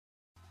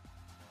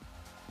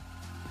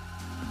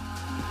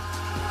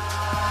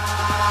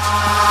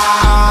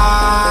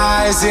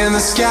Eyes in the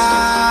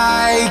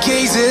sky,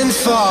 gazing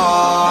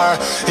far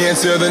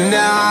into the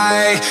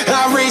night.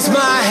 I raise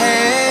my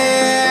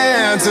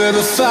hand to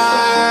the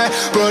fire,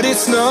 but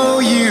it's no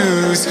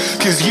use,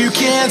 'cause you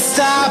can't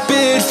stop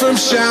it from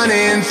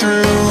shining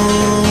through.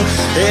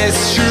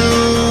 It's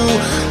true,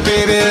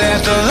 baby,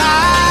 let the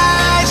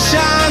light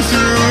shine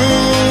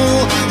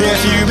through.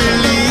 If you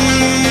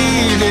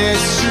believe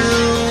it's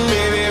true,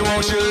 baby,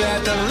 won't you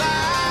let the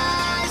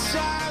light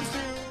shine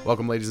through.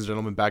 Welcome, ladies and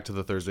gentlemen, back to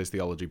the Thursdays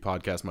Theology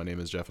Podcast. My name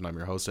is Jeff, and I'm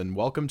your host, and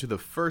welcome to the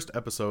first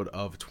episode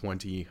of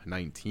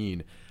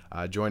 2019.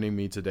 Joining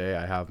me today,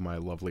 I have my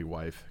lovely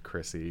wife,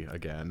 Chrissy,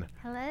 again.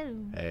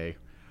 Hello. Hey.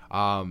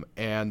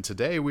 And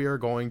today we are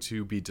going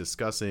to be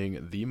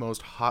discussing the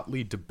most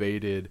hotly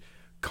debated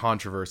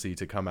controversy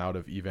to come out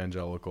of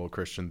evangelical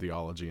Christian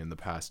theology in the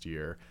past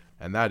year,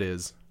 and that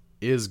is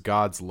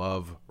God's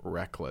love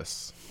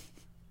reckless?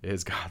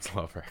 Is God's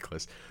love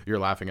reckless? You're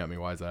laughing at me.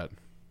 Why is that?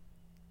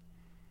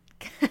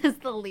 Because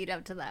the lead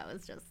up to that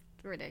was just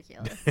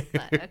ridiculous.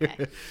 But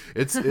okay.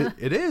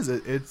 It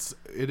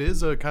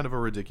is a kind of a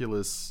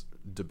ridiculous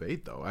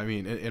debate, though. I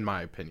mean, in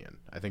my opinion,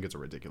 I think it's a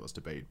ridiculous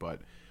debate,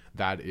 but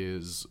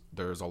there's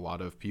a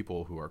lot of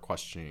people who are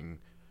questioning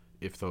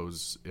if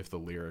the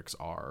lyrics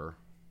are,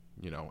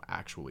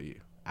 actually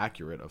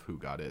accurate of who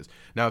God is.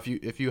 Now,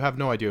 if you have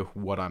no idea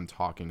what I'm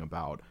talking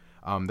about,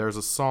 there's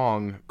a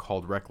song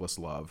called "Reckless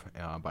Love"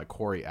 by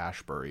Corey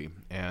Ashbury,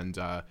 and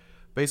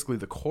basically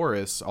the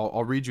chorus,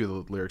 I'll read you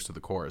the lyrics to the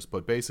chorus,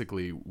 but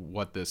basically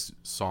what this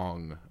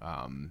song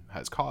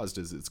has caused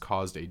is it's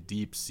caused a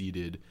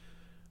deep-seated,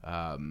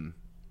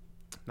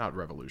 not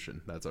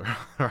revolution, that's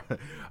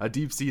a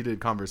deep-seated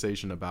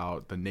conversation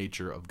about the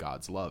nature of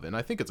God's love. And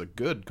I think it's a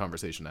good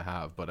conversation to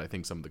have, but I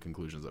think some of the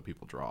conclusions that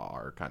people draw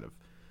are kind of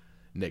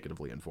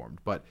negatively informed.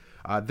 But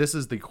this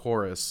is the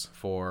chorus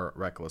for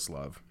 "Reckless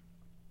Love."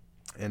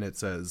 And it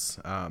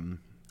says,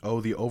 "Oh,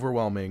 the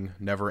overwhelming,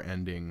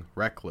 never-ending,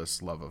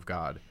 reckless love of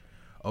God.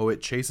 Oh, it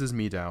chases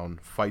me down,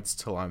 fights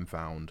till I'm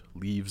found,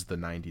 leaves the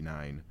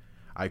 99.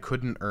 I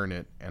couldn't earn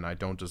it, and I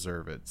don't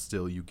deserve it,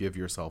 still you give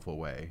yourself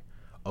away.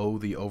 Oh,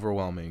 the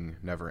overwhelming,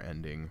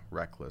 never-ending,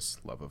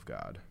 reckless love of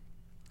God."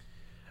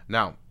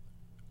 Now,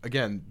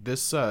 again,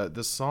 this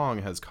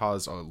song has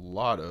caused a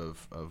lot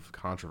of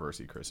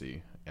controversy,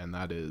 Chrissy, and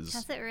that is...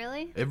 Has it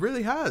really? It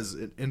really has.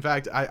 In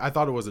fact, I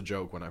thought it was a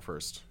joke when I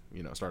first,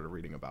 started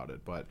reading about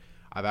it, but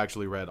I've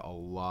actually read a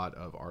lot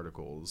of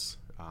articles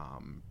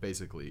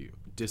basically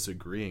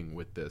disagreeing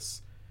with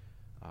this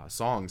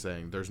song,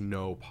 saying there's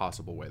no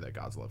possible way that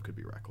God's love could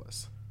be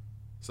reckless.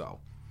 So...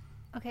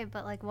 Okay,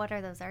 but what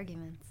are those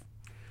arguments?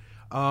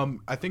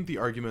 I think the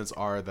arguments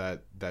are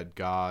that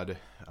God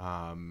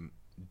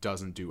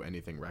doesn't do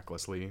anything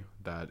recklessly,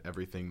 that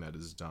everything that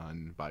is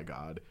done by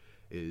God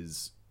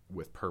is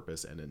with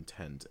purpose and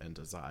intent and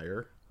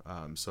desire.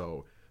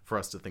 So for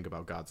us to think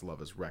about God's love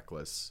as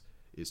reckless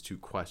is to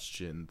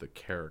question the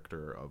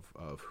character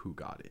of who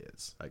God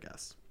is, I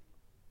guess.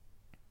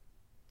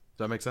 Does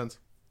that make sense?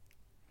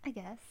 I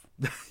guess.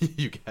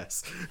 You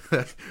guess.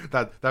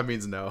 that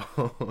means no.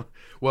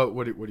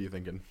 What are you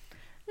thinking?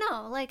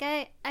 No,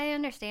 I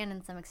understand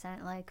in some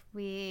extent.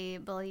 We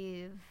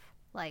believe,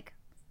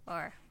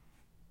 or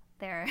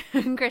there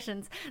are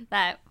Christians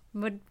that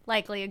would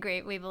likely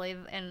agree. We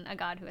believe in a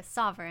God who is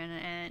sovereign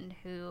and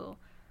who,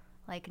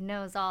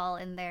 knows all,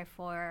 and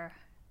therefore,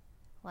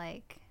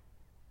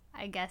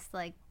 I guess,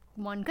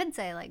 one could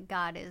say,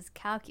 God is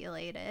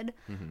calculated.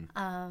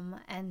 Mm-hmm.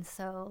 And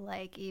so,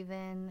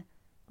 even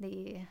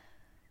the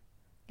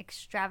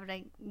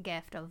extravagant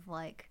gift of,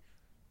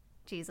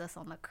 Jesus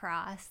on the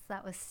cross,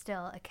 that was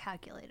still a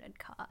calculated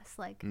cost.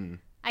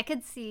 I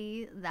could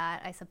see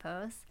that, I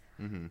suppose.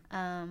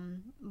 Mm-hmm.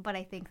 But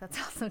I think that's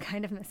also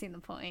kind of missing the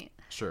point.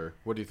 Sure.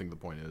 What do you think the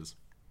point is?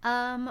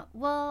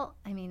 Well,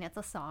 I mean, it's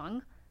a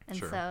song. And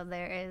Sure. So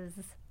there is,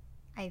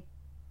 I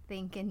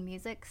think in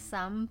music,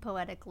 some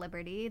poetic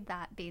liberty.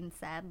 That being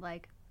said, a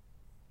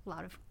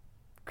lot of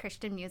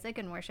Christian music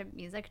and worship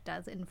music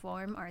does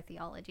inform our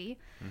theology.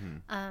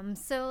 Mm-hmm.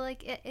 So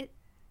it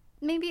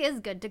maybe is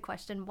good to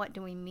question, what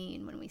do we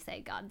mean when we say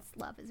God's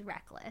love is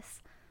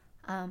reckless?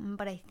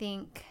 But I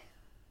think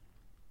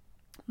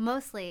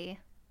mostly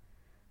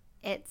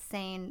it's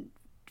saying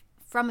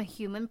from a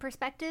human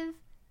perspective,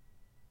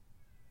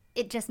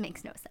 it just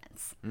makes no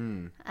sense.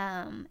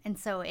 And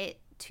so it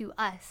to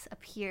us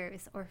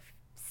appears or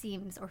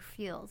seems or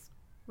feels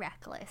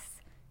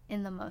reckless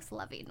in the most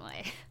loving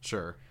way.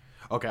 Sure.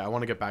 Okay, I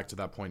want to get back to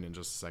that point in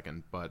just a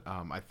second, but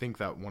I think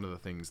that one of the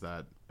things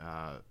that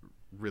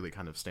really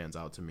kind of stands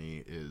out to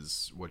me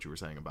is what you were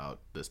saying about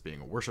this being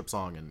a worship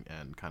song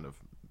and kind of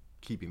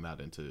keeping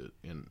that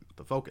in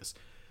the focus.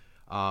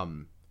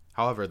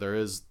 However, there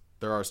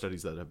are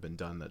studies that have been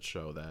done that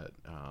show that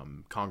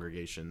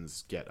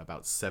congregations get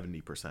about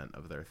 70%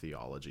 of their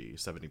theology,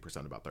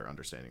 70% about their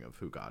understanding of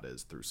who God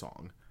is through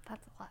song.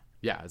 That's a lot.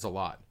 Yeah, it's a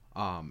lot.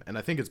 And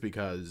I think it's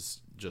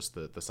because just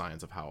the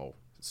science of how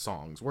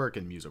songs work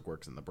and music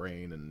works in the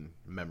brain and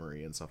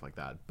memory and stuff like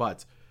that.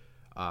 But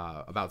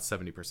about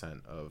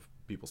 70% of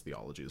people's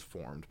theology is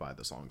formed by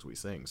the songs we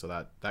sing. So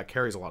that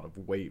carries a lot of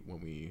weight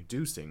when we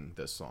do sing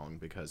this song,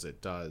 because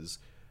it does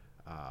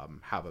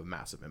have a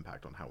massive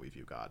impact on how we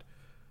view God.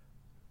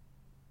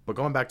 But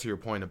going back to your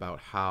point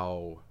about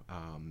how,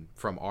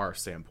 from our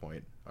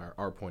standpoint,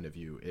 our point of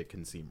view, it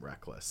can seem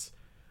reckless.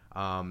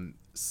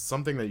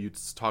 Something that you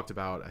talked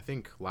about, I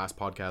think last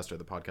podcast or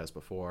the podcast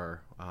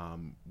before,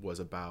 was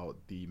about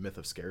the myth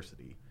of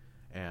scarcity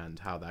and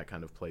how that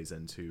kind of plays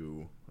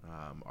into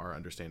our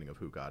understanding of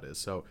who God is.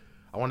 So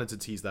I wanted to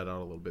tease that out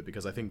a little bit,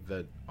 because I think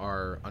that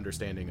our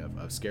understanding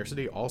of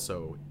scarcity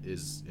also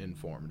is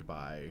informed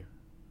by,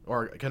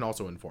 or can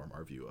also inform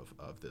our view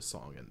of this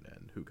song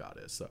and who God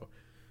is.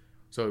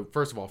 So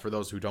first of all, for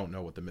those who don't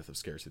know what the myth of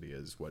scarcity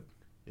is, what,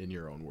 in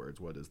your own words,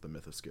 what is the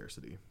myth of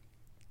scarcity?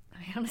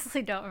 I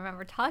honestly don't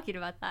remember talking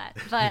about that,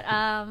 but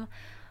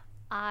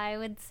I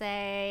would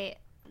say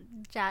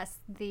just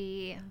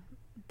the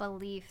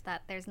belief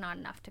that there's not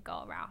enough to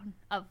go around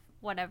of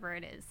whatever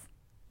it is.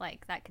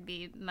 Like, that could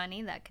be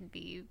money, that could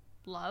be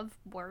love,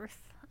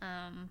 worth,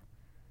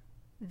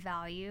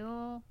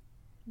 value.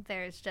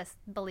 There's just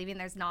believing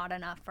there's not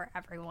enough for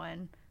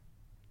everyone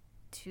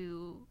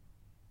to,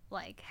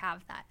 like,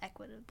 have that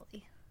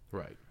equitably.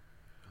 Right.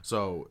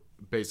 So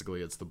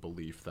basically it's the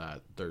belief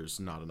that there's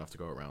not enough to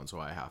go around, so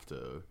I have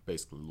to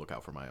basically look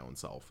out for my own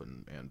self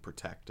and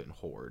protect and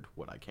hoard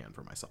what I can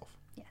for myself.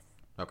 Yes.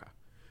 Okay.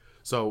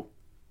 So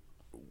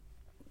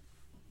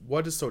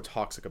what is so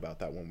toxic about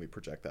that when we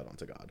project that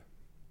onto God?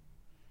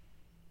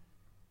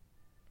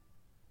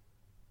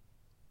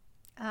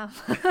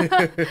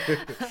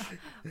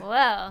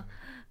 Well,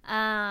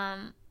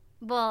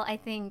 I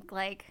think,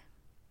 like,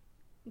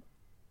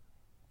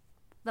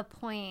 the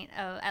point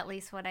of, at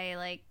least what I,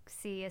 like,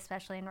 see,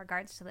 especially in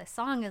regards to this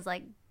song, is,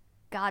 like,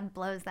 God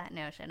blows that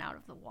notion out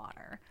of the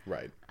water.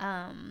 Right.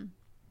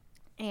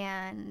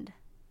 And,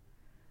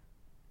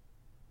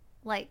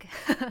 like,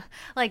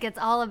 like, it's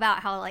all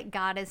about how, like,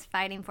 God is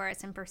fighting for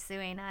us and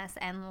pursuing us,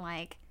 and,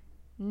 like,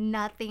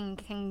 nothing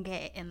can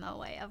get in the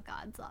way of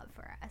God's love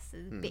for us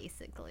is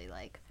basically,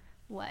 like,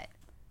 what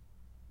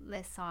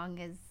this song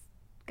is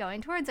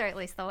going towards, or at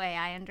least the way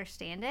I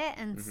understand it.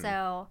 And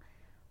so,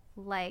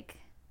 like,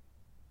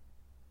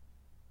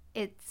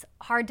 it's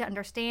hard to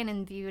understand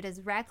and view it as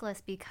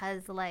reckless,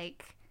 because,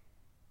 like,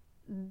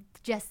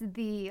 just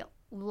the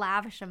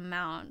lavish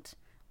amount,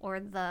 or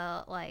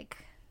the,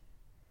 like,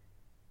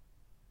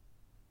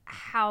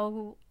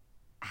 how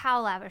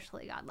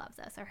lavishly God loves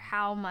us, or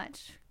how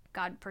much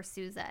God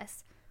pursues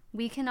us,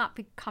 we cannot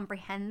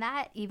comprehend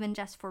that even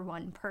just for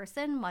one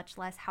person, much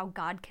less how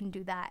God can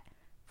do that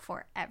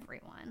for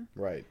everyone.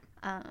 Right.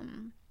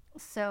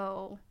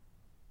 So,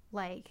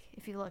 like,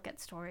 if you look at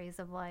stories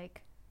of,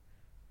 like,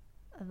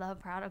 the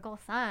prodigal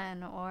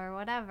son or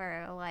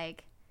whatever,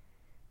 like,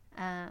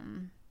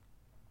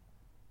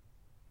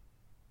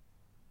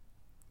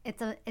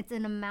 it's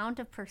an amount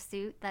of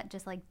pursuit that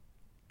just, like,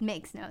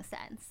 makes no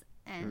sense.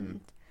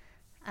 And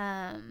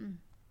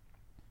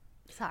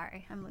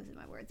sorry, I'm losing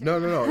my words. No.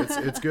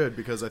 It's good,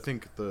 because I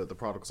think the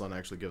prodigal son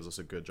actually gives us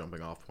a good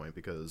jumping off point,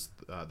 because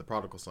the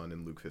prodigal son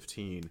in Luke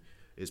 15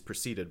 is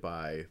preceded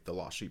by the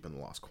lost sheep and the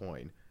lost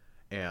coin.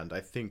 And I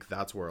think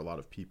that's where a lot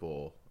of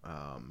people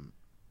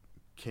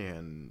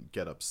can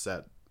get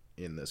upset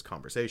in this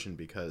conversation,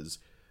 because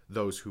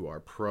those who are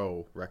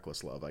pro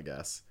reckless love, I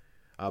guess.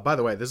 By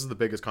the way, this is the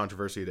biggest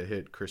controversy to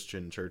hit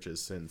Christian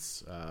churches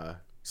since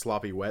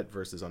Sloppy Wet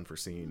versus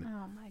Unforeseen.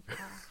 Oh my gosh.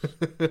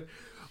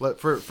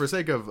 For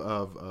sake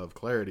of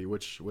clarity,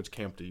 which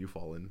camp do you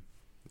fall in?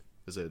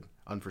 Is it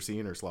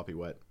Unforeseen or Sloppy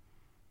Wet?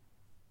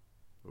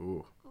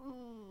 Ooh.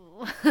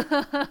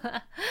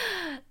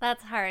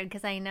 That's hard,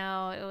 because I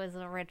know it was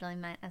originally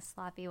meant as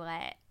Sloppy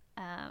Wet,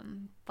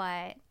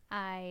 but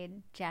I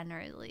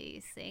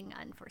generally sing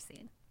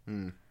Unforeseen.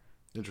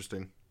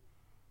 Interesting.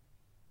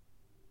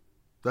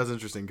 That's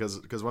interesting,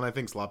 because when I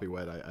think Sloppy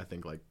Wet, I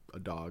think, like, a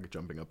dog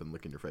jumping up and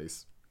licking your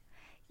face.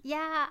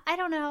 Yeah, I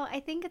don't know. I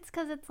think it's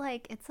because it's,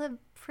 like, it's a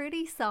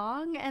pretty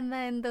song, and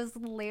then those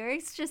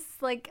lyrics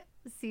just, like,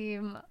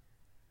 seem...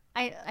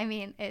 I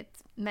mean,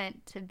 it's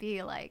meant to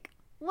be, like,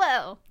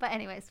 whoa! But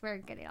anyways, we're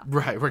getting off.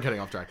 Right, we're getting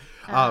off track.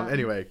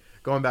 Anyway,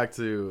 going back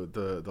to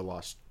the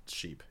lost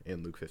sheep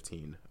in Luke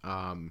 15,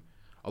 a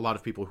lot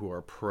of people who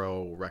are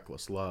pro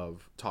reckless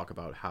love talk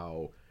about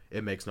how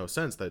it makes no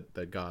sense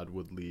that God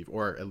would leave,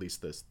 or at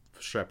least this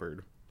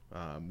shepherd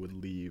would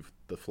leave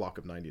the flock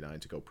of 99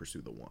 to go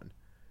pursue the one.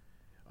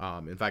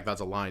 In fact,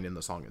 that's a line in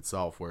the song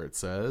itself where it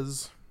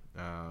says,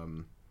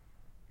 in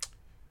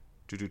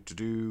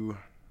the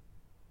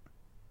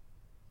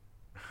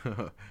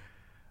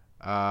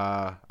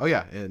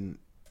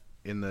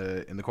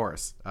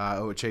chorus,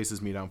 it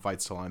chases me down,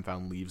 fights till I'm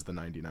found, leaves the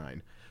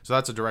 99. So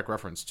that's a direct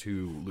reference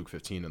to Luke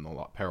 15 and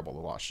the parable of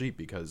the lost sheep,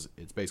 because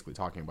it's basically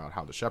talking about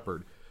how the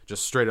shepherd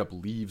just straight up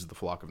leaves the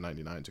flock of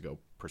 99 to go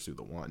pursue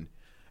the one.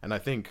 And I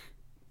think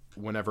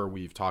whenever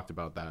we've talked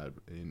about that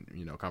in,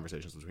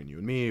 conversations between you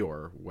and me,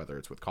 or whether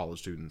it's with college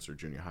students or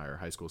junior high or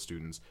high school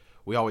students,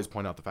 we always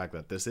point out the fact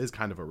that this is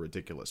kind of a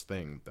ridiculous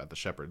thing, that the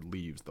shepherd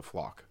leaves the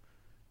flock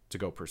to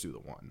go pursue the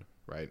one,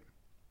 right?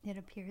 It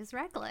appears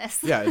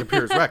reckless. Yeah, it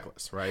appears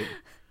reckless, right?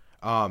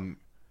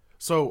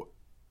 So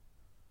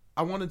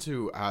I wanted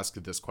to ask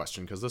this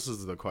question, because this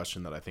is the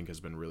question that I think has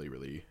been really,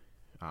 really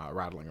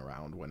rattling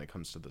around when it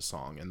comes to the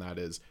song, and that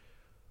is,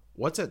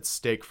 what's at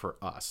stake for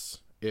us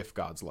if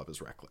God's love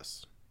is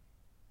reckless?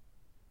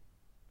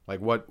 Like,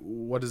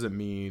 what does it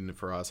mean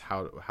for us?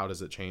 How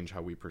does it change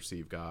how we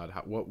perceive God?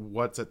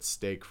 What's at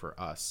stake for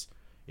us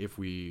if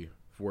we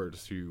were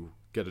to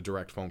get a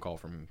direct phone call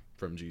from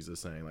Jesus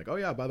saying, like, oh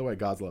yeah, by the way,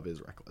 God's love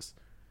is reckless?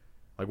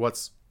 Like,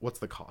 what's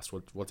the cost?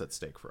 What's at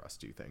stake for us,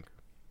 do you think?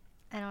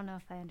 I don't know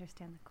if I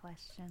understand the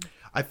question.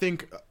 I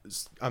think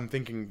I'm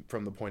thinking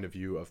from the point of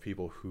view of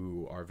people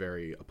who are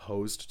very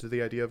opposed to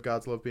the idea of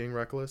God's love being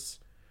reckless.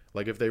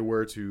 Like, if they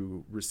were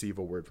to receive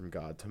a word from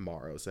God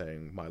tomorrow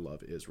saying, my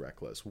love is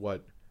reckless,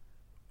 what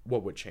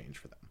would change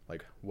for them?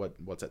 Like,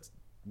 what's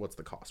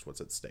the cost?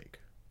 What's at stake?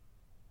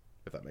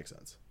 If that makes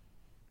sense.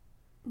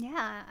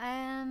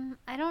 Yeah,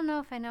 I don't know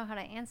if I know how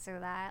to answer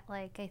that.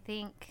 Like, I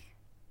think...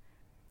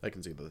 I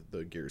can see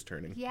the gears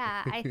turning.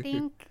 Yeah, I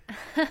think...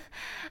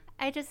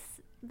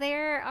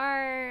 There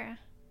are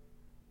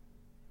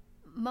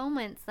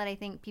moments that I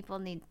think people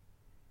need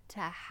to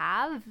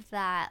have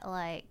that,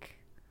 like,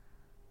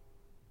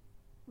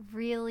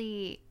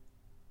 really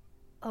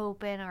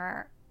open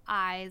our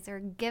eyes or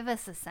give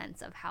us a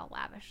sense of how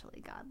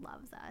lavishly God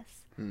loves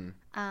us.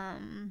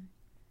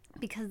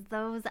 Because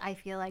those, I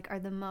feel like, are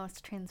the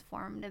most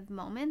transformative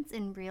moments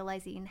in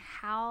realizing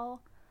how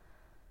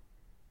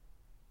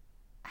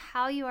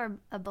you are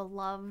a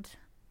beloved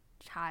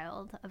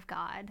child of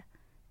God,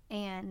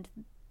 and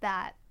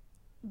that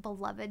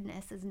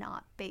belovedness is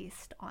not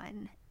based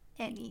on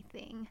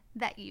anything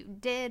that you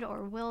did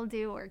or will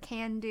do or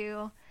can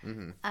do.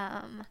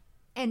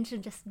 And to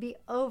just be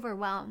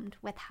overwhelmed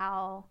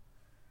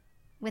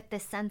with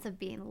this sense of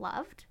being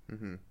loved.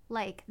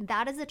 Like,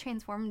 that is a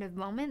transformative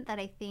moment that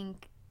I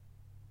think,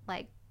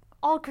 like,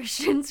 all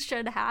Christians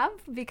should have,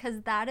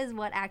 because that is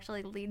what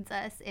actually leads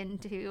us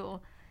into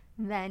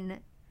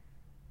then,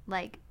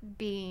 like,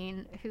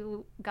 being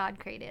who God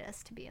created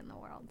us to be in the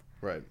world.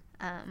 Right.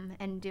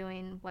 And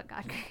doing what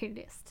God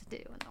created us to do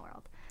in the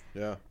world.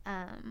 Yeah.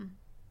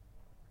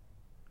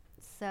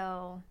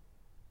 So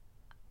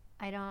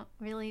I don't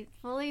really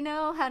fully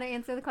know how to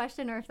answer the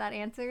question, or if that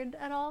answered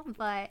at all,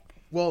 but...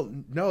 Well,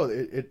 no,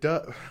 it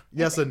does.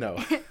 Yes and no.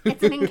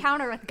 It's an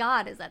encounter with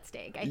God is at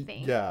stake, I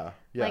think. Yeah.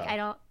 Like, I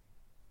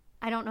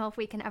don't know if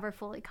we can ever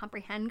fully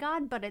comprehend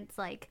God, but it's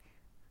like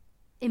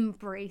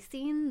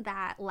embracing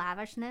that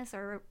lavishness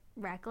or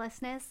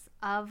recklessness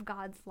of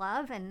God's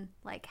love, and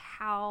like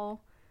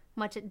how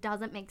much it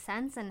doesn't make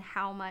sense, and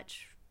how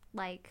much,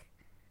 like,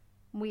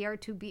 we are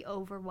to be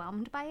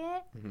overwhelmed by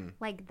it.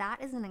 Like,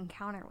 that is an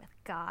encounter with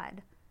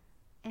God.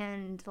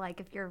 And like,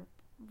 if you're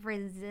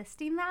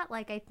resisting that,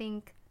 like, I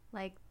think,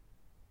 like,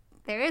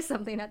 there is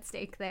something at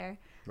stake there.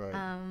 Right.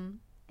 And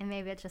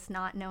maybe it's just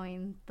not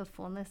knowing the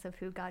fullness of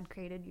who God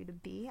created you to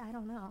be. I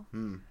don't know.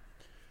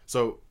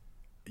 So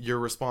your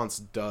response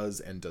does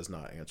and does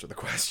not answer the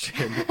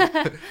question.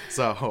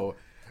 So,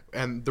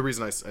 and the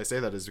reason I say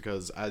that is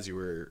because as you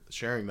were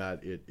sharing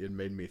that, it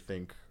made me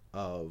think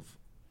of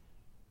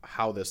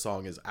how this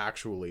song is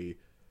actually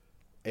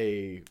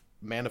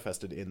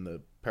manifested in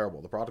the parable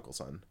of the prodigal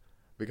son.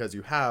 Because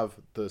you have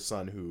the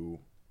son who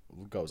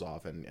goes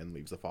off and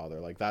leaves the father.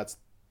 Like, that's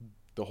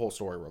the whole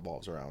story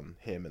revolves around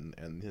him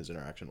and his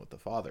interaction with the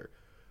father.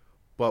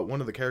 But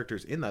one of the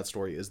characters in that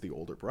story is the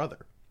older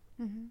brother.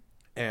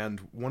 And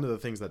one of the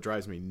things that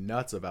drives me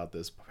nuts about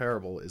this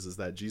parable is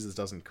that Jesus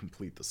doesn't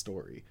complete the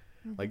story.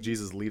 Like,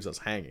 Jesus leaves us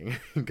hanging,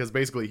 because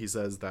basically he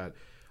says that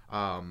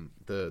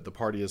the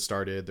party has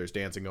started, there's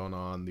dancing going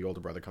on, the older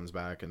brother comes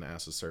back and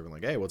asks his servant,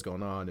 like, hey, what's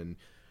going on? And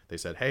they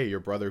said, hey, your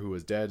brother who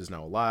was dead is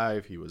now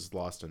alive, he was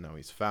lost and now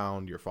he's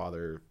found, your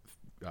father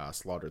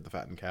slaughtered the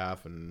fattened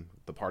calf, and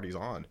the party's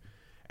on.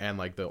 And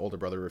like, the older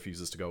brother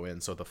refuses to go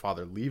in, so the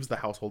father leaves the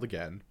household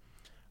again,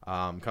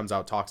 comes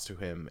out, talks to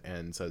him,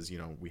 and says, you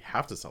know, we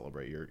have to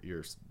celebrate,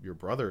 your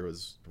brother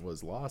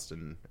was lost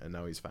and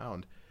now he's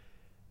found.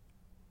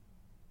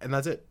 And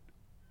that's it.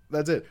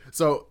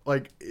 So,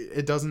 like,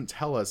 it doesn't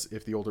tell us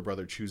if the older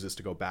brother chooses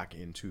to go back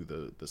into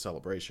the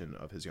celebration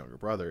of his younger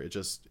brother. It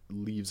just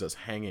leaves us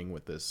hanging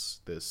with this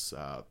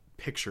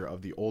picture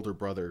of the older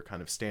brother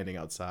kind of standing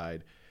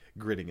outside,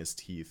 gritting his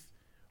teeth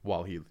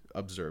while he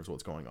observes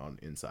what's going on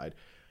inside.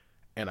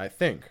 And I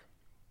think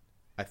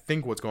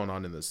what's going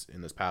on in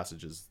this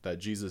passage is that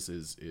Jesus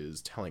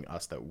is telling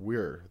us that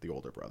we're the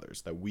older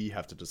brothers, that we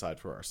have to decide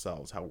for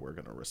ourselves how we're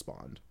going to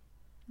respond.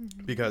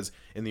 Because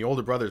in the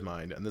older brother's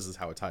mind, and this is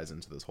how it ties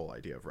into this whole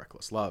idea of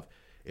reckless love,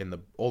 in the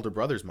older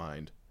brother's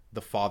mind,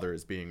 the father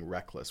is being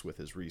reckless with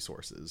his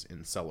resources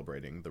in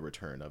celebrating the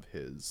return of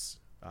his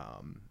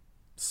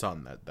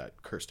son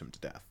that cursed him to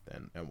death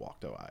and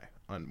walked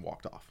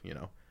off, you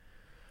know.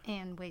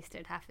 And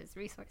wasted half his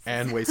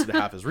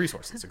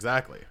resources.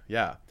 Exactly.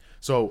 Yeah.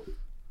 So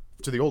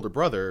to the older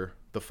brother,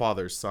 the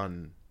father's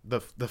son,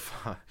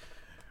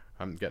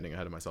 I'm getting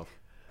ahead of myself.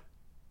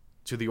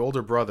 to the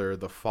older brother,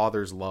 the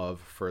father's love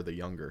for the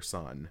younger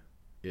son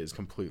is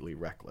completely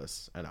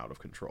reckless and out of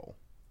control,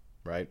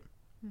 right?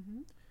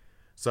 Mm-hmm.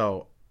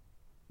 So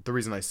the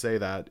reason I say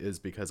that is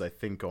because I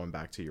think, going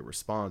back to your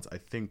response, I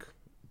think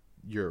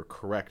you're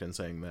correct in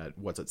saying that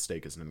what's at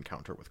stake is an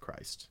encounter with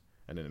Christ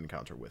and an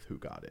encounter with who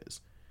God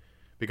is.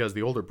 Because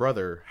the older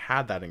brother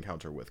had that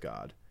encounter with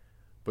God,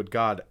 but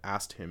God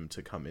asked him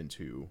to come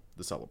into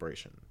the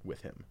celebration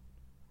with him.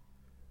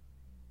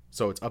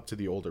 So it's up to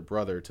the older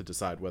brother to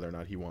decide whether or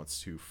not he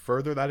wants to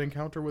further that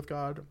encounter with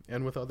God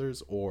and with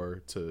others,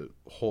 or to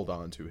hold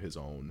on to his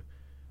own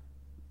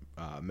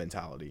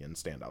mentality and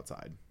stand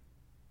outside.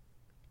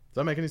 Does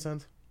that make any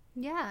sense?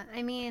 Yeah,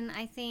 I mean,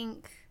 I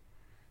think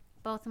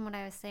both in what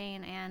I was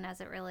saying and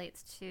as it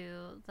relates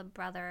to the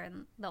brother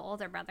and the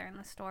older brother in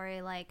the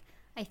story, like,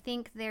 I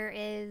think there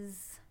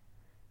is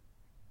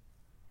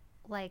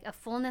like a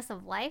fullness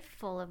of life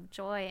full of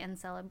joy and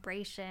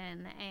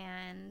celebration,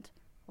 and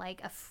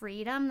like a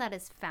freedom that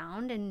is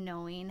found in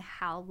knowing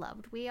how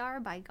loved we are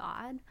by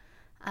God,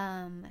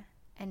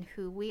 and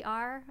who we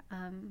are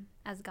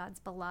as God's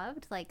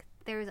beloved. Like,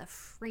 there's a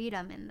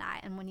freedom in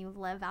that, and when you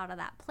live out of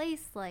that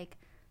place, like,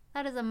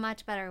 that is a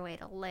much better way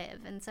to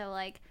live. And so,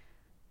 like,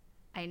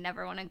 I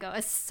never want to go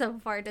so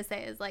far to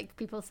say is like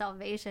people's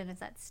salvation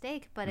is at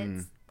stake, but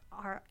it's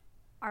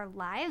our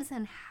lives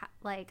and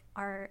like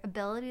our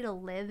ability to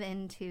live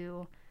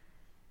into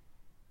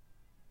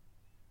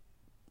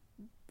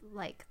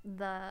like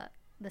the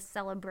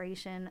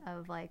celebration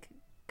of like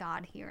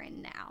God here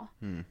and now,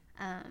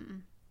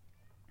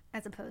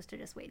 as opposed to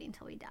just waiting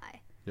till we die.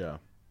 Yeah,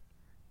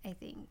 I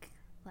think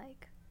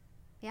like,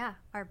 yeah,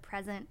 our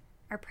present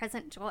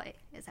joy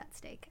is at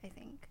stake, I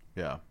think.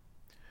 Yeah.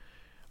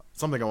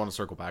 Something I want to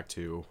circle back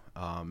to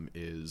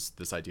is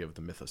this idea of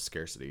the myth of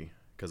scarcity,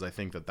 because I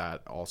think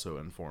that also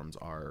informs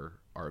our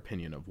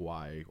opinion of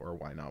why or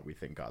why not we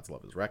think God's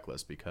love is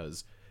reckless.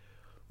 Because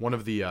one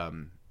of the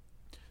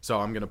so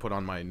I'm going to put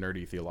on my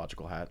nerdy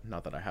theological hat,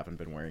 not that I haven't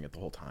been wearing it the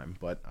whole time,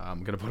 but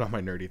I'm going to put on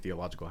my nerdy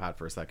theological hat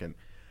for a second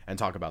and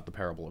talk about the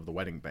parable of the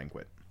wedding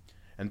banquet.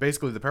 And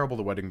basically the parable of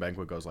the wedding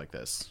banquet goes like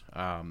this.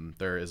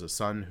 There is a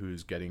son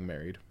who's getting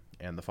married,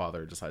 and the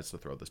father decides to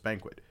throw this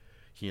banquet.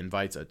 He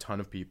invites a ton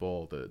of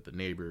people, the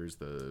neighbors,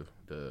 the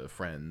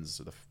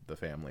friends, the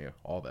family,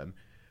 all of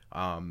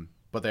them.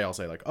 But they all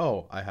say like,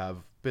 oh, I have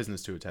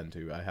business to attend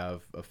to. I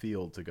have a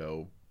field to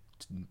go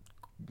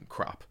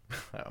crop.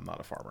 I'm not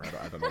a farmer.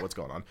 I don't know what's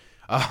going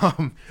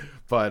on.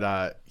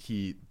 But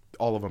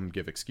all of them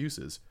give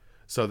excuses.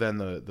 So then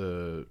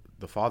the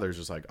father's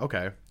just like,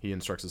 okay, he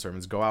instructs the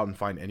servants, go out and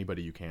find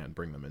anybody you can,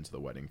 bring them into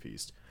the wedding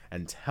feast,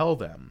 and tell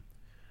them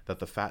that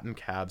the fattened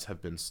calves have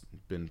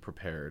been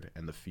prepared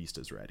and the feast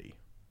is ready.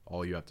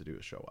 All you have to do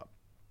is show up.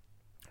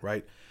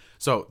 Right?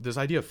 So this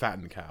idea of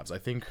fattened calves, I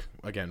think,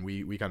 again,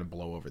 we kind of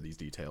blow over these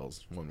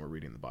details when we're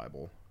reading the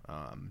Bible.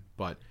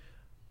 But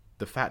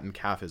the fattened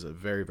calf is a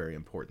very, very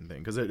important thing,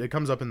 because it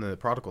comes up in the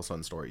prodigal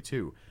son story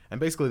too. And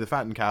basically the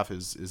fattened calf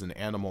is an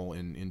animal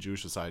in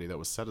Jewish society that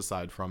was set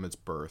aside from its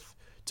birth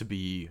to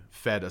be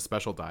fed a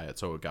special diet,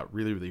 so it got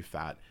really, really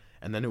fat.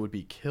 And then it would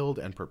be killed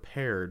and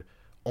prepared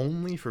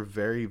only for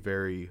very,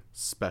 very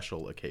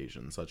special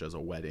occasions, such as a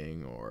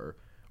wedding or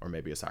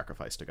maybe a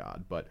sacrifice to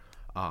God. But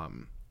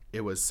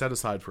it was set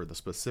aside for the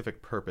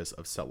specific purpose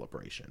of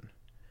celebration.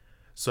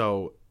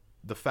 So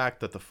the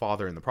fact that the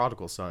father in the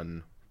prodigal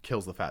son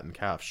kills the fattened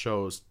calf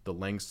shows the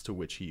lengths to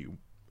which he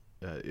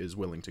is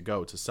willing to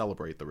go to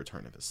celebrate the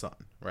return of his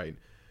son, right?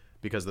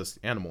 Because this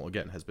animal,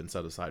 again, has been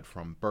set aside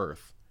from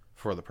birth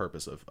for the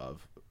purpose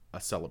of a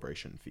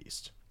celebration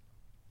feast.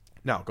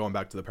 Now, going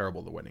back to the parable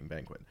of the wedding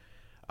banquet,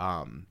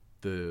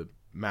 the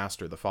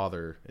master, the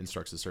father,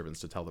 instructs his servants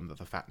to tell them that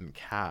the fattened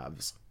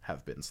calves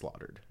have been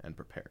slaughtered and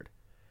prepared.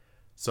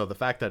 So the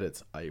fact that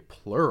it's a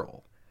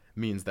plural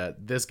means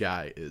that this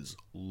guy is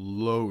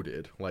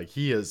loaded. Like,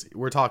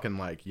 we're talking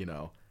like,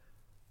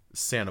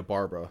 Santa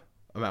Barbara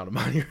amount of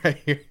money right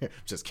here.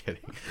 Just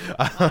kidding.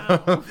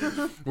 Wow.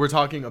 We're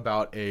talking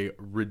about a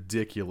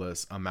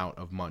ridiculous amount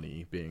of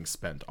money being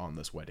spent on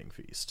this wedding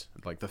feast.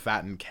 Like, the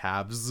fattened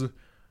calves,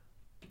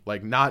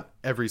 like, not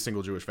every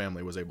single Jewish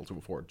family was able to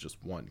afford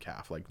just one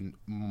calf. Like,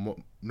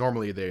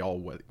 normally they all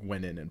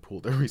went in and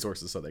pooled their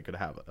resources so they could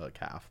have a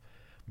calf.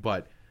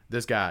 But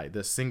this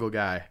single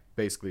guy,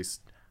 basically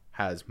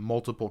has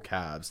multiple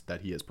calves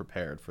that he has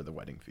prepared for the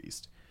wedding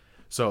feast.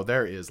 So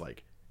there is,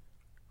 like,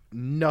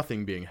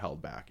 nothing being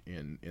held back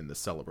in the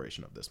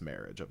celebration of this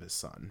marriage of his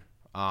son.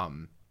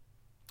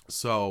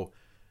 So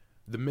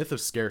the myth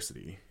of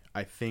scarcity,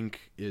 I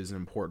think, is an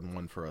important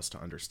one for us to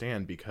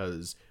understand,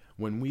 because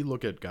when we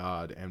look at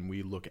God and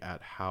we look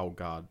at how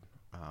God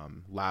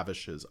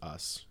lavishes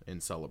us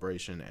in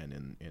celebration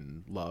and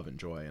in love and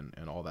joy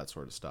and all that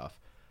sort of stuff,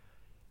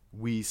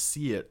 we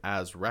see it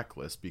as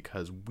reckless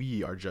because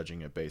we are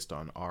judging it based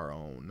on our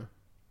own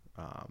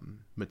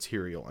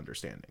material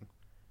understanding.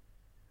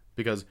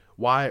 Because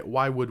why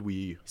would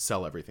we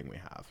sell everything we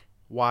have?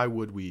 Why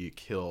would we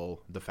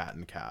kill the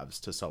fattened calves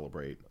to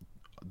celebrate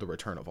the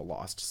return of a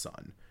lost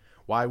son?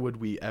 Why would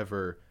we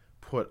ever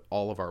put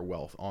all of our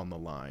wealth on the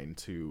line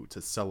to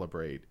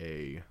celebrate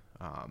a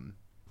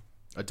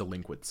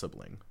delinquent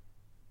sibling.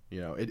 You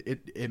know,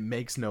 it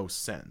makes no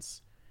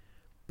sense.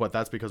 But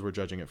that's because we're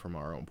judging it from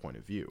our own point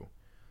of view.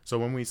 So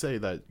when we say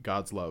that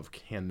God's love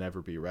can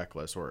never be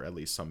reckless, or at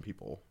least some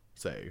people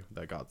say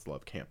that God's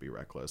love can't be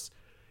reckless,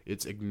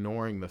 it's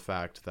ignoring the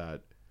fact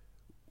that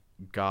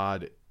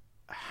God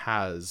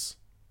has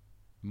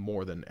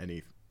more than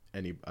any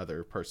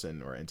other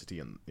person or entity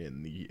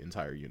in the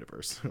entire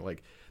universe.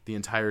 Like, the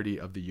entirety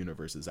of the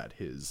universe is at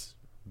his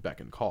beck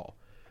and call.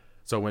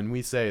 So when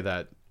we say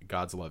that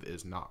God's love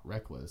is not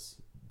reckless,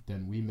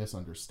 then we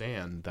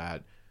misunderstand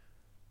that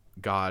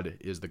God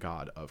is the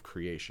God of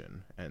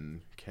creation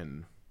and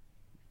can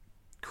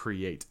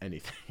create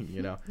anything,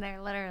 you know?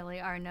 There literally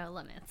are no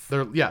limits.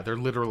 There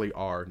literally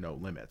are no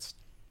limits.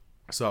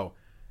 So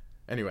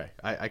anyway,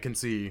 I can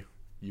see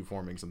you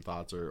forming some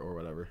thoughts or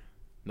whatever.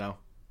 No?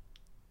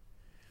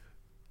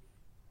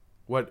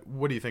 What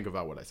do you think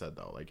about what I said,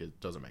 though? Like, it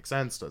doesn't make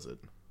sense? Does it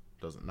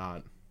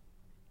not?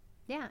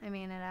 Yeah, I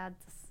mean, it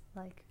adds,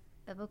 like,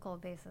 biblical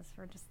basis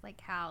for just, like,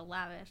 how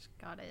lavish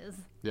God is.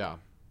 Yeah.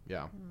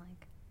 And,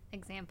 like,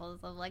 examples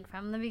of, like,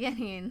 from the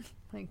beginning,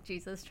 like,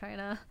 Jesus trying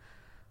to,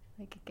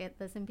 like, get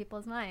this in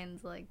people's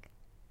minds. Like,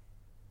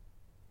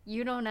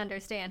 you don't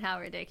understand how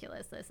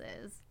ridiculous this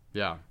is.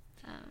 Yeah.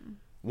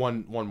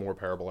 One more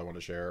parable I want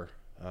to share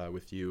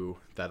with you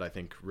that I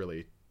think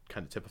really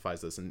kind of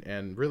typifies this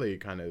and really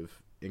kind of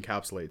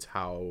encapsulates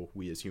how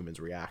we as humans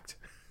react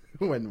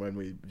when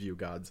we view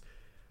God's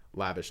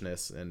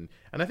lavishness, and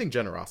I think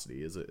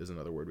generosity is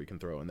another word we can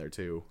throw in there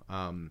too.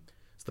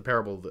 It's the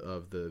parable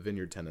of the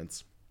vineyard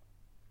tenants,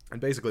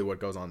 and basically what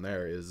goes on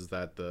there is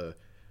that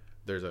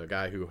there's a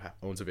guy who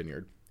owns a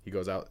vineyard. He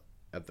goes out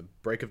at the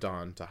break of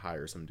dawn to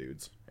hire some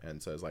dudes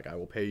and says, like, I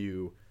will pay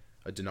you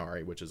a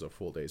denarii, which is a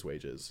full day's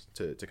wages,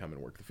 to come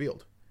and work the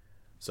field.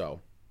 So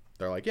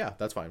they're like, yeah,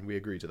 that's fine, we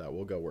agree to that,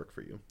 we'll go work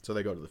for you. So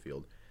they go to the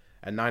field.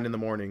 At 9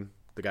 a.m,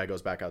 the guy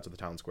goes back out to the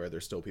town square.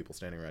 There's still people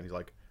standing around. He's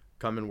like,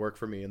 come and work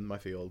for me in my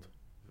field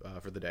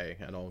for the day,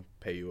 and I'll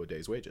pay you a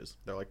day's wages.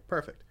 They're like,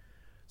 perfect.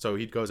 So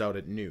he goes out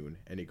at noon,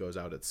 and he goes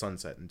out at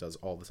sunset and does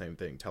all the same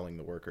thing, telling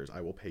the workers,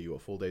 I will pay you a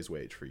full day's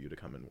wage for you to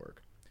come and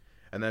work.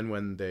 And then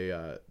when they,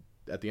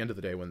 at the end of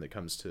the day, when it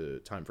comes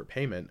to time for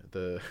payment,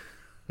 the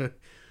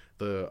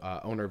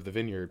owner of the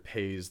vineyard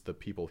pays the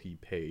people he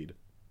paid,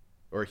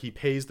 or he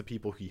pays the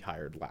people he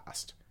hired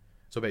last.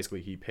 So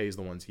basically, he pays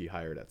the ones he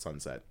hired at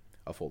sunset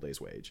a full day's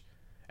wage,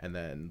 and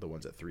then the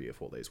ones at 3 a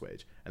full day's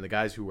wage. And the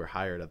guys who were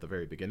hired at the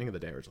very beginning of the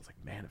day were just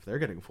like, man, if they're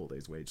getting a full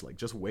day's wage, like,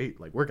 just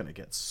wait, like, we're gonna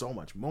get so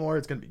much more,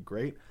 it's gonna be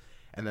great.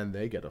 And then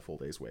they get a full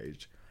day's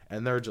wage,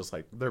 and they're just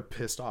like, they're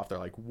pissed off. They're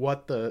like,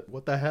 what the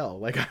hell?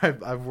 Like,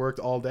 I've worked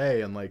all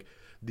day, and like,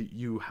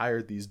 you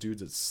hired these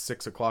dudes at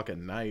 6 o'clock at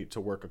night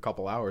to work a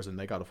couple hours, and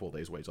they got a full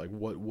day's wage. Like,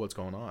 what's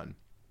going on?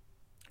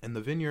 And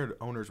the vineyard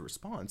owner's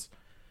response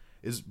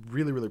is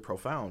really, really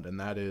profound, and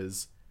that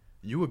is,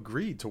 you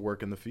agreed to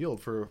work in the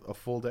field for a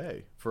full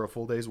day, for a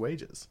full day's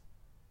wages.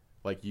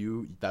 Like,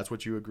 that's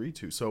what you agreed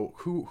to. So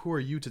who are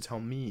you to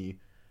tell me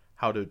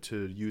how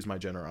to use my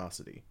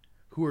generosity?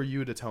 Who are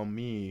you to tell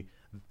me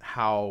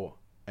how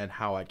I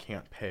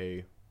can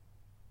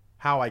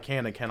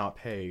and cannot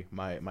pay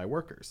my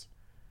workers?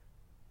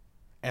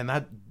 And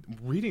that,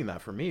 reading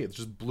that, for me, it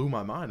just blew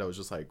my mind. I was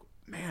just like,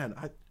 man,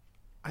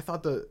 I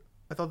thought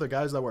the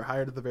guys that were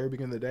hired at the very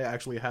beginning of the day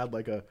actually had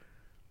like a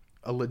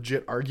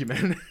legit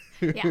argument.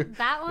 Yeah,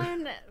 that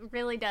one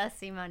really does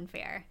seem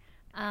unfair.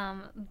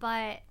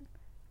 But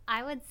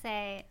I would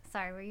say,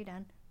 sorry, were you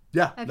done?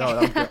 Yeah, okay. No,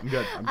 I'm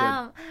good.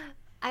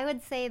 I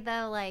would say,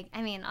 though, like,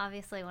 I mean,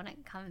 obviously when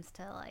it comes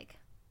to, like,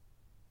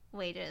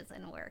 wages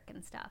and work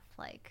and stuff,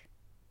 like,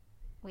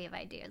 we have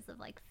ideas of,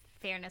 like,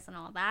 fairness and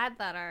all that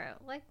are,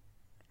 like,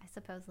 I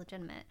suppose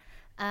legitimate.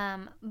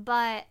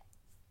 But,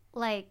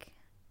 like,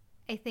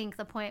 I think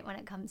the point when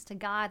it comes to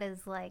God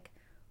is, like,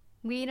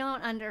 we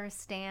don't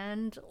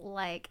understand,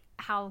 like,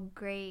 how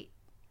great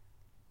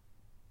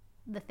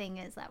the thing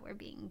is that we're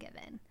being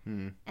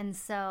given. And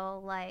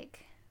so,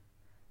 like,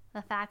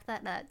 the fact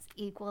that that's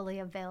equally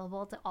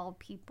available to all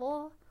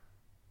people,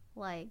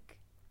 like,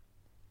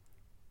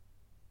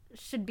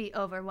 should be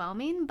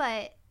overwhelming,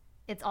 but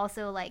it's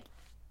also, like,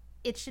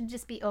 it should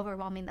just be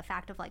overwhelming, the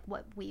fact of, like,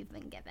 what we've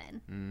been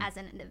given as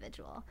an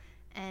individual.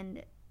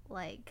 And,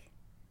 like,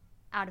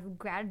 out of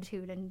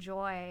gratitude and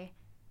joy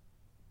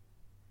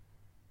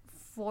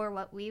for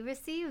what we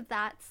receive,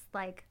 that's,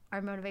 like,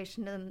 our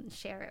motivation to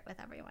share it with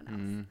everyone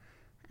else.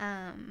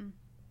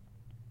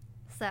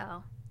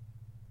 So,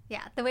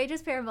 yeah, the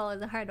wages parable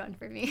is a hard one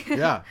for me.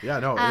 No, it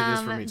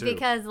is for me too.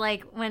 Because,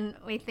 like, when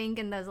we think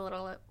in those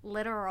little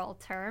literal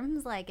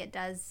terms, like, it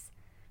does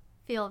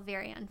feel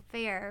very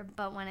unfair.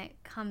 But when it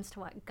comes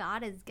to what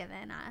God has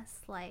given us,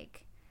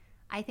 like,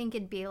 I think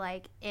it'd be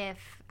like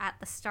if at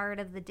the start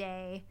of the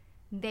day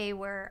they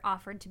were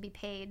offered to be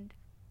paid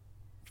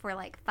for,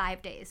 like,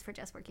 5 days for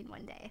just working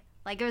one day.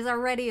 Like, it was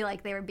already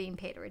like they were being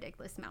paid a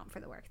ridiculous amount for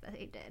the work that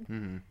they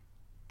did.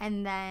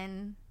 And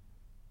then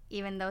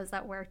even those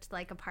that worked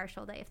like a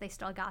partial day, if they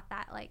still got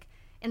that, like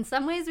in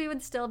some ways we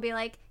would still be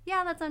like,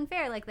 yeah, that's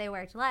unfair, like they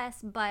worked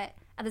less, but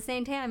at the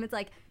same time it's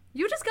like,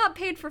 you just got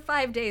paid for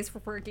 5 days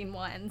for working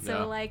one,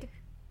 so like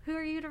who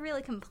are you to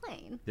really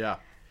complain? Yeah.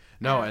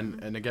 No,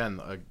 and again,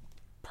 a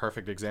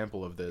perfect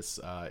example of this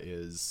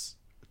is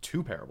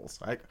 2 parables.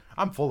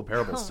 I'm full of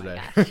parables today.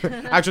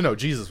 Actually, no,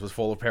 Jesus was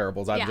full of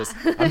parables. I'm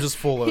just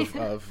full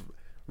of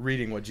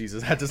reading what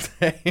Jesus had to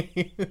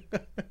say.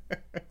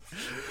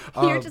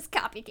 You're just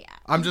copycat.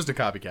 I'm just a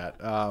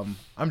copycat.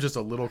 I'm just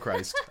a little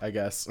Christ, I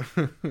guess.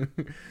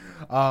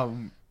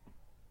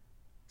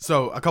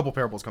 So a couple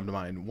parables come to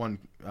mind. One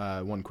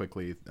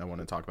quickly I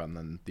want to talk about, and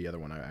then the other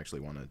one I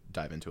actually want to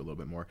dive into a little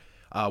bit more.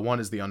 One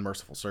is the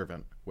unmerciful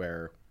servant,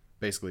 where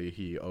basically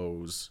he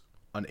owes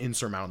an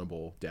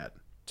insurmountable debt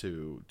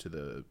to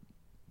the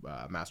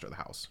master of the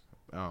house.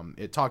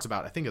 It talks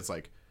about, I think it's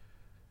like,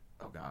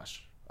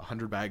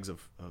 100 bags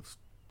of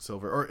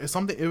silver or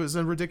something. It was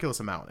a ridiculous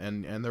amount,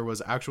 and there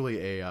was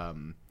actually a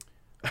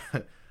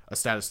a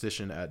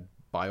statistician at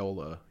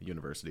Biola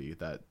University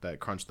that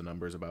crunched the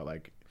numbers about,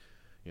 like,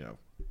 you know,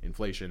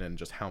 inflation and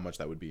just how much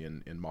that would be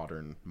in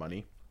modern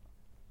money.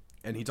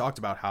 And he talked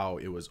about how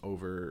it was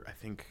over, I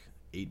think,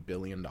 $8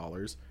 billion.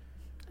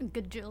 A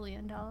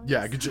gajillion dollars.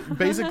 Yeah,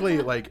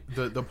 basically, like,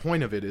 the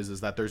point of it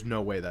is that there's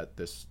no way that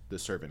this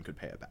servant could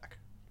pay it back.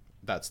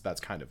 That's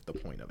kind of the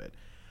point of it.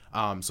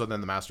 So then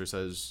the master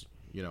says,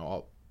 you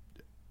know,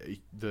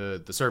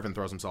 the servant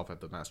throws himself at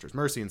the master's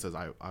mercy and says,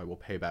 I will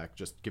pay back.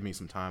 Just give me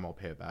some time. I'll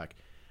pay it back.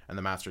 And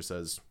the master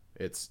says,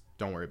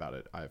 don't worry about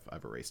it.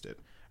 I've erased it.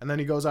 And then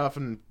he goes off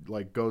and,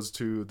 like, goes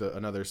to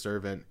another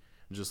servant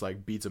and just,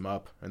 like, beats him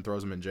up and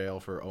throws him in jail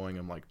for owing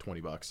him like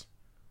 $20,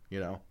 you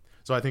know?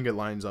 So I think it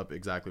lines up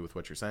exactly with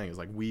what you're saying, is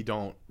like, we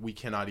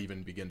cannot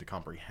even begin to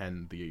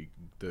comprehend the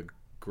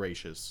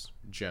gracious,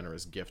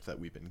 generous gift that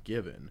we've been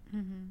given.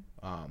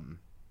 Mm-hmm.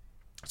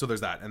 So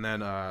there's that. And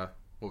then,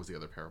 what was the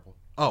other parable?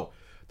 Oh,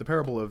 the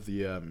parable of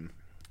the,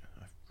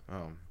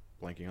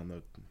 blanking on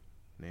the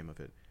name of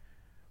it.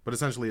 But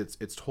essentially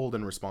it's told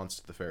in response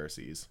to the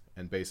Pharisees.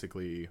 And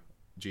basically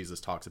Jesus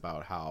talks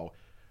about how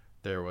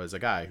there was a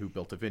guy who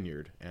built a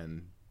vineyard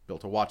and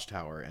built a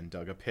watchtower and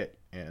dug a pit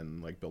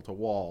and, like, built a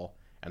wall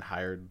and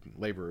hired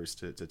laborers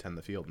to tend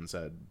the field, and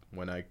said,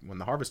 when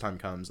the harvest time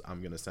comes,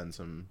 I'm going to send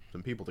some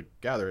people to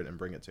gather it and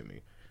bring it to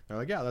me. They're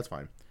like, yeah, that's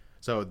fine.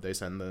 So they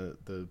send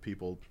the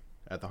people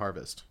at the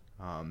harvest.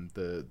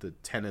 The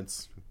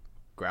tenants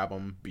grab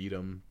them, beat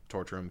them,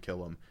 torture them,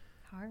 kill them.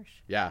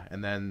 Harsh. Yeah,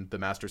 and then the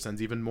master sends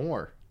even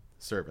more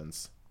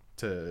servants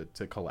to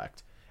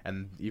collect,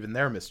 and even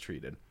they're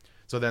mistreated.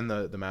 So then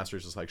the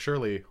master's just like,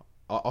 surely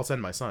I'll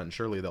send my son.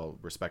 Surely they'll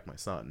respect my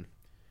son.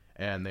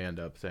 And they end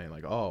up saying,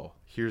 like, oh,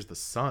 here's the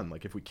son.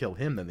 Like, if we kill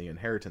him, then the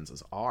inheritance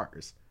is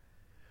ours.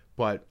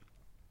 But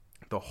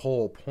the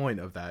whole point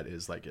of that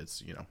is, like,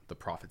 it's, you know, the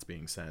prophets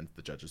being sent,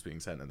 the judges being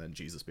sent, and then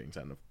Jesus being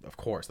sent. Of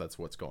course, that's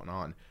what's going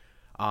on.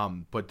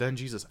 But then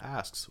Jesus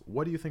asks,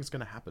 what do you think is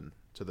going to happen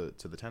to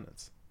the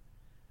tenants?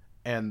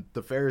 And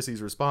the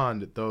Pharisees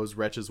respond, those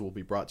wretches will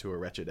be brought to a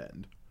wretched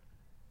end.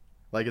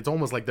 Like, it's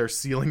almost like they're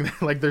sealing,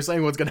 like, they're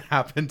saying what's going to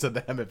happen to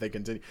them if they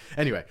continue.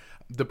 Anyway,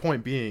 the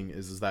point being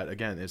is that,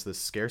 again, it's this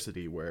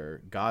scarcity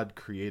where God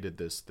created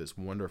this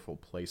wonderful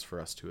place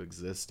for us to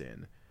exist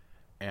in.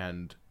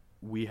 And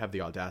we have the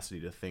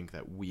audacity to think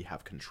that we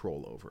have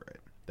control over it,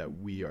 that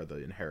we are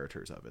the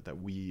inheritors of it, that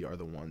we are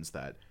the ones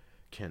that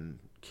can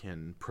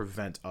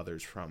prevent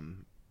others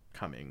from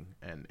coming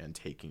and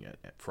taking it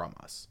from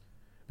us.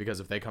 Because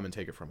if they come and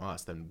take it from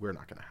us, then we're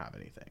not going to have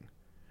anything.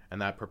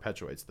 And that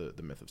perpetuates the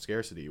myth of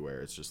scarcity,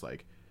 where it's just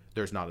like,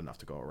 there's not enough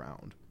to go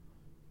around.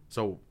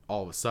 So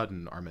all of a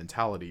sudden, our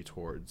mentality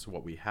towards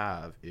what we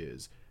have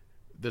is,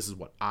 this is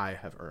what I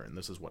have earned.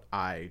 This is what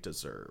I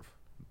deserve.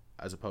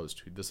 As opposed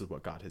to, this is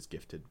what God has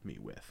gifted me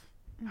with.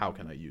 Mm-hmm. How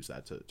can I use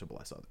that to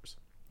bless others?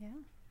 Yeah.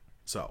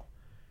 So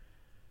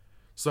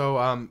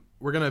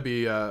we're going to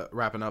be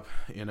wrapping up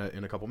in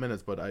a couple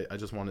minutes, but I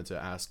just wanted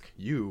to ask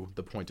you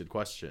the pointed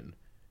question.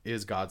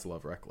 Is God's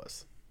love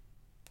reckless?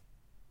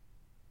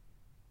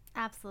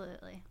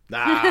 Absolutely.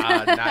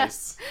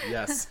 Nice.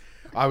 Yes.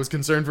 I was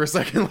concerned for a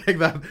second, like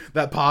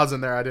that pause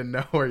in there. I didn't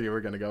know where you were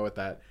going to go with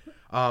that.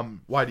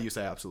 Why do you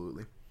say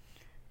absolutely?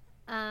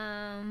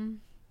 Because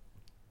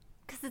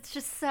it's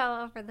just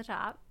so over the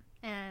top.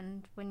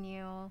 And when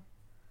you,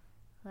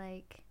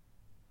 like,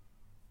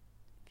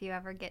 if you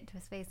ever get to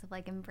a space of,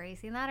 like,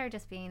 embracing that or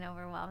just being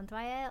overwhelmed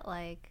by it,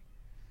 like,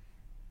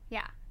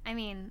 yeah. I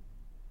mean,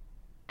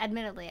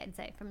 admittedly, I'd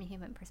say from a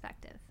human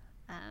perspective,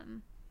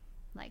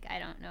 like, I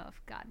don't know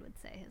if God would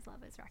say his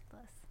love is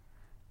reckless.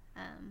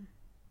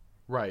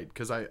 Right,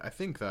 because I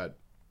think that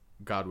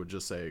God would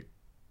just say,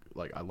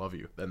 like, I love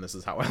you, and this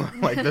is how I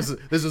like, this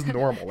is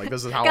normal. Like,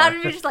 this is how God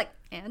would be just like,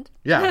 and?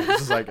 Yeah,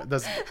 it's just like,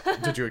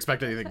 did you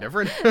expect anything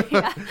different?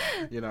 Yeah.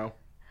 You know?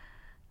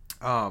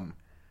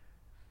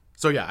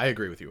 So yeah, I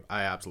agree with you.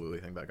 I absolutely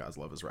think that God's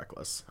love is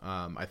reckless.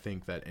 I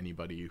think that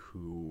anybody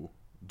who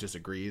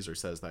disagrees or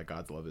says that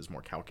God's love is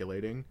more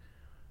calculating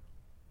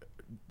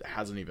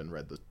hasn't even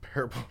read the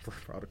parable of the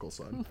prodigal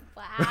son.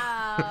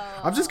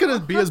 Wow. I'm just gonna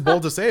be as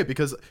bold to say it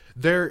because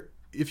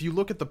if you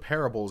look at the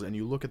parables and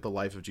you look at the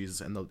life of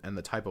Jesus and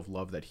the type of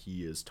love that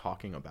he is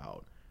talking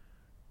about,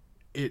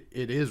 it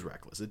is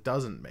reckless. It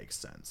doesn't make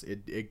sense.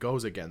 It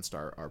goes against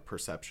our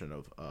perception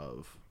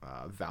of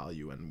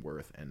value and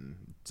worth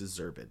and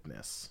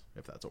deservedness,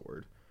 if that's a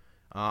word.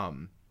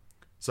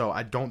 So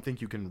I don't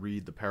think you can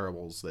read the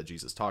parables that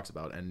Jesus talks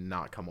about and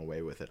not come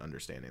away with it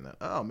understanding that,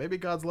 oh, maybe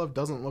God's love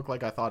doesn't look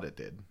like I thought it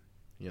did,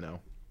 you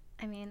know?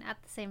 I mean,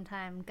 at the same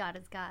time, God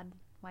is God.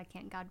 Why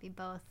can't God be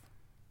both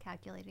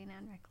calculating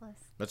and reckless?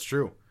 That's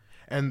true.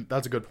 And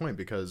that's a good point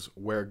because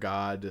where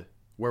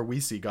we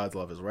see God's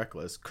love as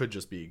reckless could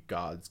just be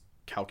God's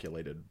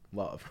calculated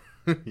love,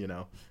 you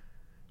know?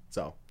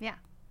 So. Yeah.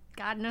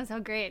 God knows how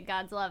great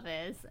God's love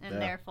is. And Yeah.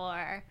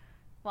 therefore,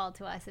 while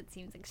to us it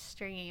seems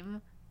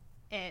extreme,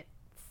 it's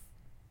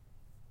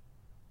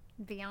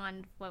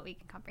beyond what we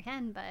can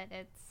comprehend, but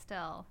it's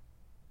still,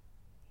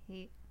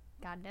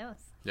 God knows.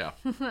 Yeah.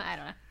 I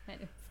don't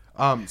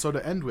know. So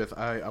to end with,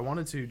 I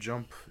wanted to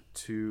jump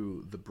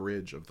to the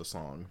bridge of the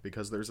song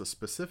because there's a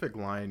specific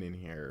line in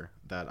here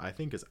that I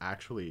think is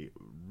actually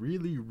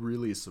really,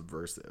 really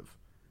subversive.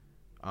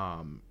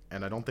 And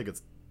I don't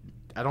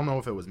know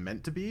if it was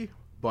meant to be,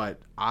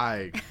 but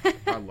I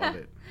love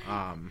it.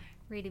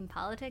 Reading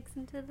politics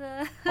into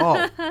the...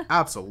 Oh,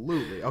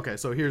 absolutely. Okay,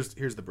 so here's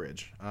the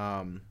bridge.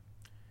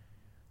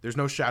 There's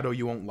no shadow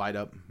you won't light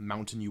up,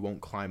 mountain you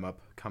won't climb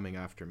up, coming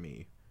after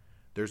me.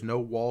 There's no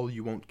wall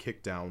you won't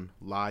kick down,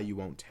 lie you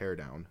won't tear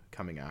down,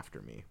 coming after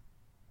me.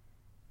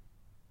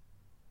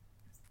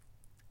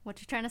 What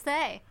you trying to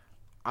say?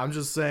 I'm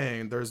just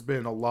saying there's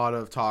been a lot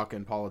of talk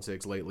in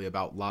politics lately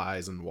about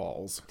lies and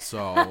walls.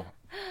 So,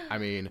 I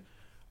mean,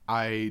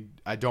 I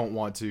don't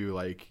want to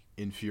like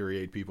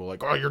infuriate people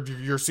like, oh,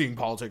 you're seeing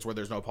politics where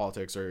there's no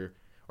politics or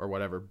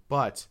whatever.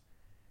 But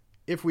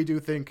if we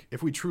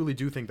truly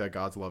do think that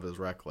God's love is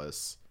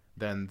reckless,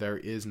 then there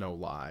is no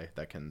lie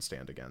that can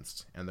stand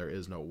against, and there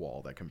is no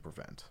wall that can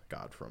prevent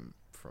God from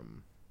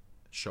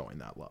showing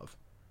that love.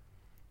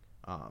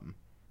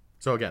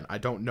 So again, I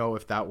don't know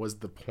if that was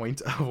the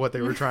point of what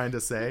they were trying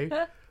to say,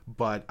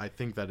 but I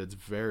think that it's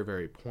very,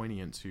 very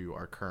poignant to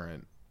our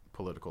current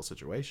political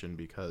situation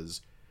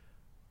because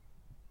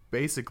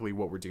basically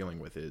what we're dealing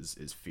with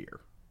is fear.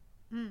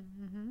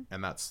 Mm-hmm.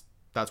 And that's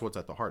what's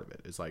at the heart of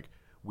it. Is like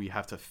we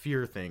have to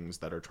fear things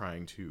that are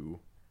trying to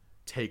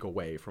take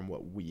away from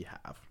what we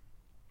have.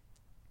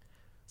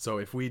 So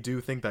if we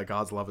do think that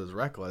God's love is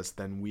reckless,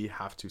 then we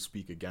have to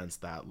speak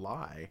against that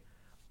lie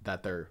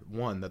that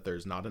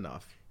there's not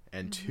enough,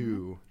 and mm-hmm.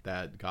 two,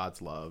 that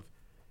God's love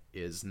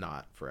is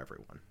not for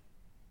everyone.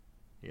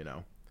 You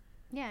know?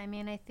 Yeah, I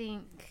mean, I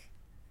think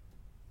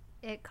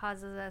it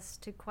causes us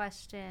to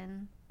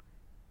question,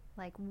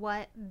 like,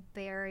 what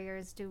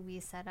barriers do we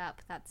set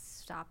up that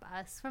stop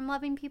us from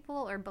loving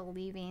people or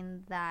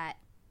believing that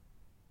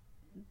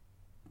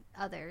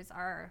others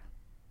are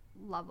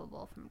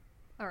lovable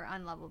or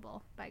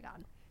unlovable by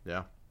God.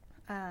 Yeah.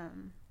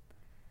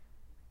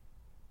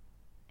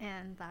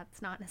 And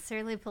that's not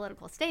necessarily a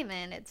political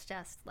statement. It's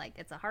just like,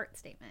 it's a heart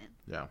statement.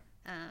 Yeah.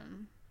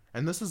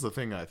 And this is the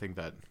thing I think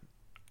that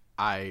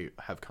I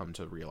have come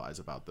to realize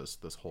about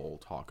this whole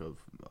talk of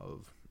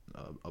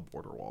a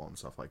border wall and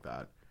stuff like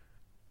that.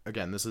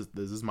 Again, this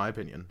is my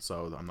opinion,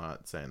 so I'm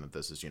not saying that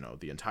this is,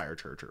 the entire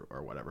church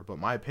or whatever, but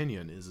my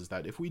opinion is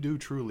that if we do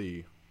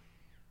truly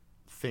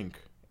think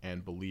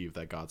and believe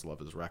that God's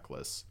love is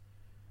reckless,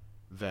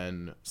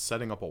 then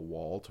setting up a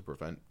wall to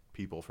prevent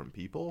people from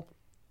people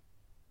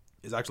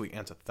is actually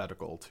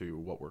antithetical to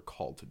what we're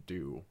called to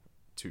do,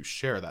 to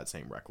share that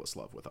same reckless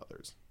love with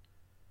others.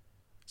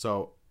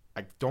 So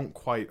I don't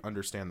quite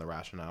understand the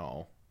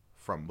rationale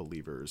from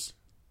believers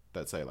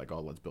that say like,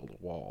 oh, let's build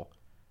a wall,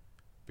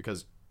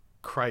 because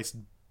Christ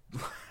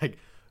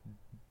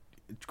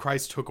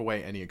took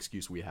away any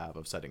excuse we have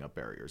of setting up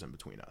barriers in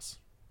between us.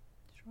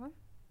 Sure.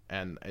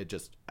 And it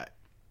just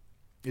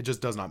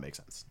does not make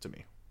sense to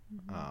me.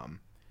 Mm-hmm.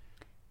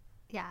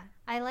 Yeah,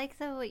 I like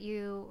what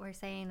you were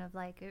saying of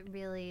like it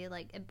really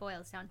like it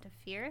boils down to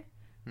fear.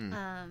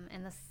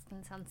 And this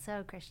can sound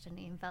so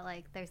Christian-y, but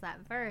like there's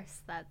that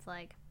verse that's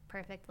like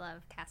perfect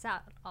love casts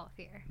out all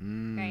fear,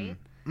 right?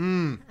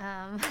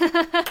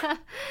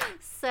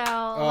 So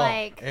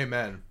like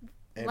amen.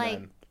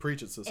 Like,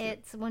 preach it, sister.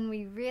 It's when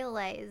we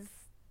realize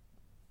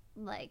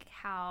like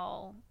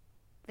how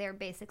there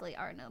basically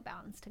are no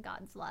bounds to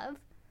God's love,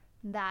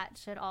 that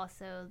should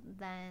also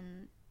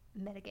then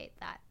mitigate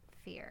that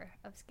fear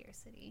of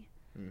scarcity.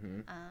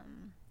 Mm-hmm.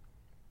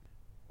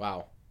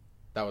 Wow,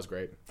 that was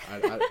great.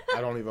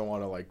 I don't even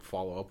want to like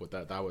follow up with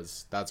that.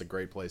 That's a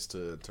great place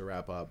to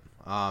wrap up.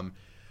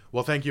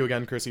 Well, thank you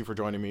again, Chrissy, for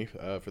joining me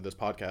for this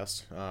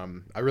podcast.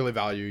 I really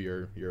value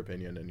your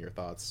opinion and your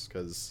thoughts,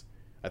 because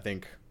I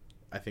think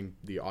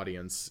the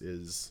audience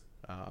is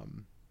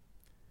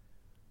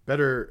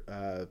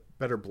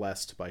better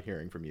blessed by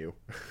hearing from you.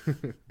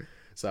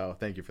 So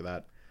thank you for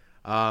that.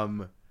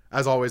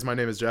 As always, my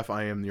name is Jeff.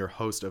 I am your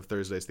host of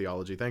Thursday's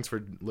Theology. Thanks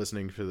for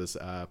listening to this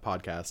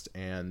podcast,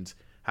 and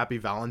happy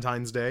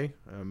Valentine's Day.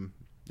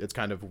 It's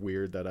kind of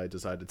weird that I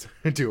decided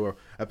to do an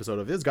episode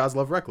of Is God's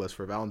Love Reckless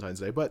for Valentine's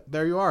Day, but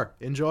there you are.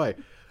 Enjoy.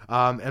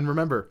 And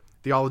remember,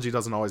 theology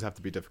doesn't always have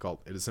to be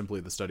difficult. It is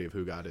simply the study of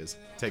who God is.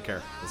 Take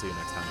care. We'll see you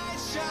next time.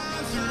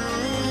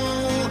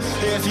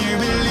 If you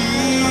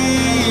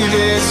believe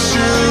it's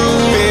true,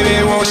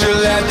 baby, won't you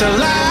let the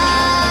light